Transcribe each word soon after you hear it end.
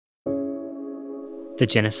The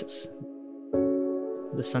genesis.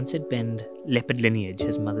 The Sunsetbend leopard lineage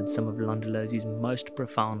has mothered some of Londolozi's most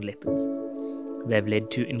profound leopards. They have led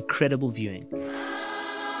to incredible viewing.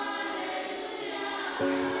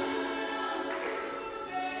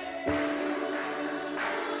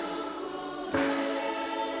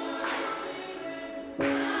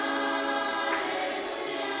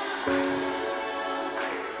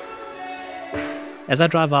 As I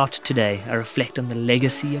drive out today, I reflect on the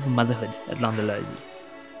legacy of motherhood at Londolozi.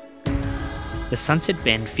 The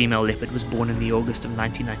Sunsetbend female leopard was born in the August of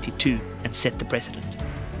 1992 and set the precedent.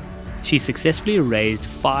 She successfully raised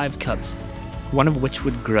 5 cubs, one of which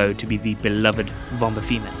would grow to be the beloved Vomba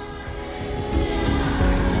Female.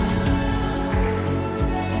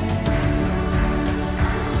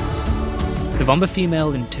 The Vomba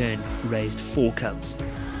Female in turn raised 4 cubs,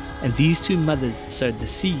 and these 2 mothers sowed the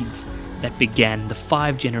seeds that began the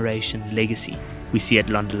 5-generation legacy we see at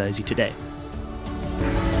Londolozi today.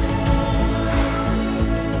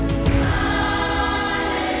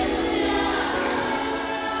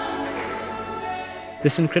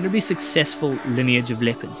 This incredibly successful lineage of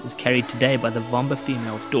leopards is carried today by the Vomba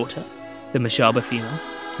Female's daughter, the Vomba Female,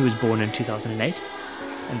 who was born in 2008,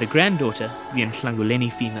 and the granddaughter, the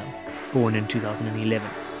Londolozi Female, born in 2011,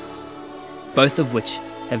 both of which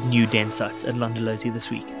have new den sites at Londolozi this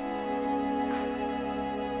week.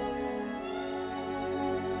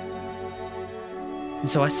 And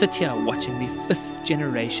so I sit here watching the 5th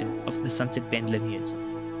generation of the Sunsetbend lineage,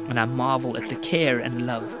 and I marvel at the care and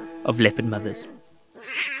love of leopard mothers.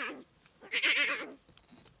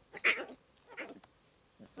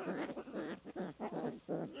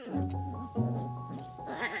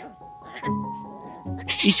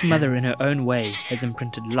 Each mother in her own way has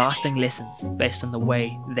imprinted lasting lessons based on the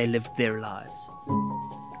way they lived their lives.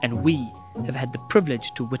 And we have had the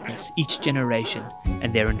privilege to witness each generation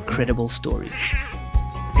and their incredible stories.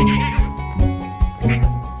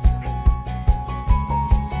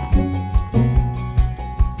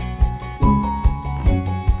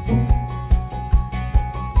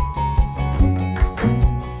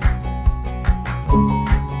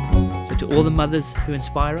 So to all the mothers who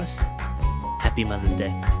inspire us, Happy Mother's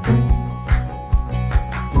Day.